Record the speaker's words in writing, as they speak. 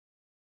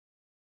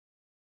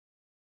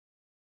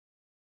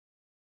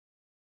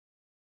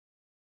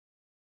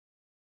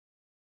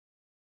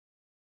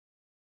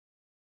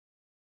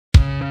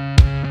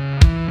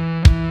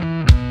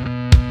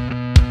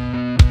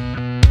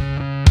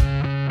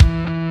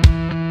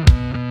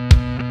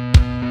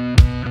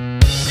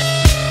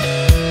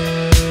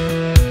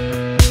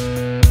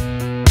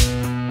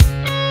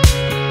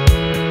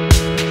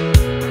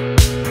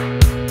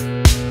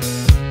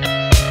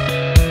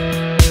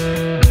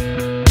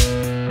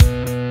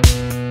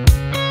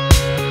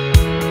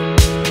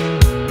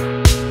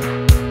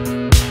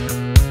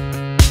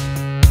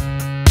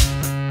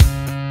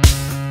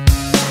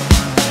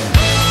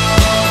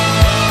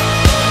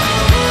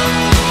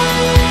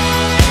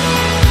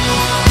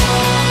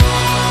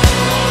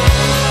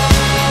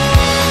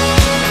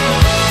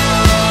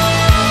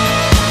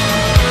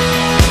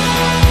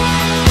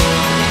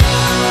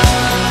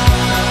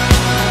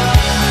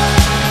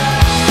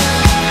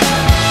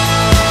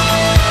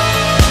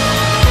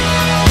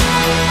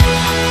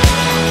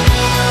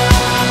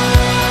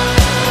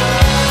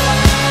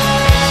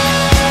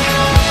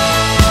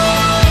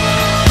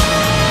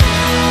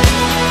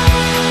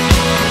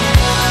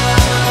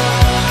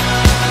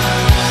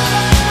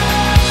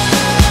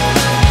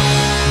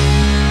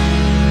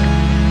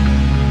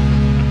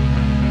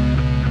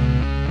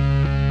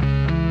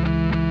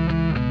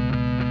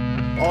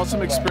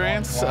awesome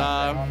experience.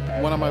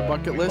 One on my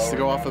bucket list to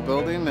go off a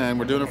building, and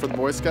we're doing it for the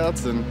Boy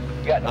Scouts, and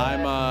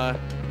I'm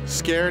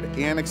scared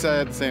and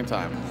excited at the same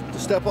time. To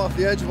step off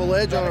the edge of a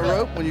ledge on a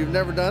rope when you've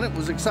never done it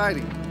was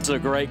exciting. It's a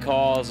great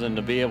cause, and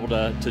to be able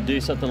to do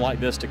something like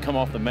this, to come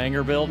off the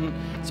Menger building,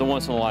 it's a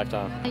once in a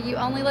lifetime. You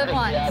only live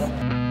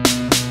once.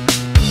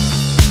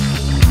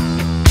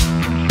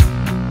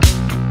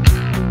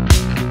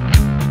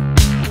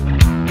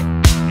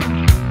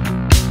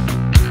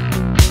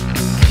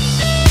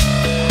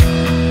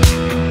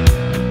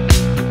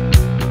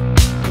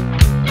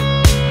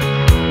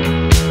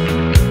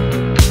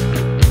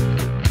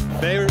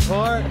 Favorite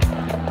part?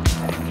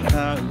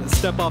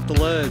 Step off the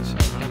ledge.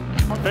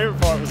 My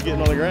favorite part was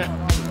getting on the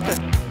ground.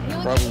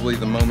 Probably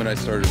the moment I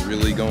started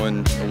really going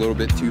a little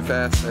bit too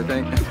fast, I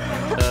think.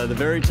 The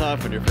very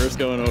top when you're first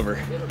going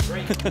over.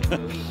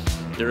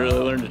 You really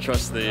learn to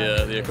trust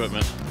the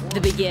equipment.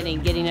 The beginning,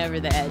 getting over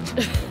the edge.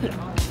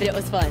 But it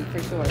was fun,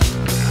 for sure.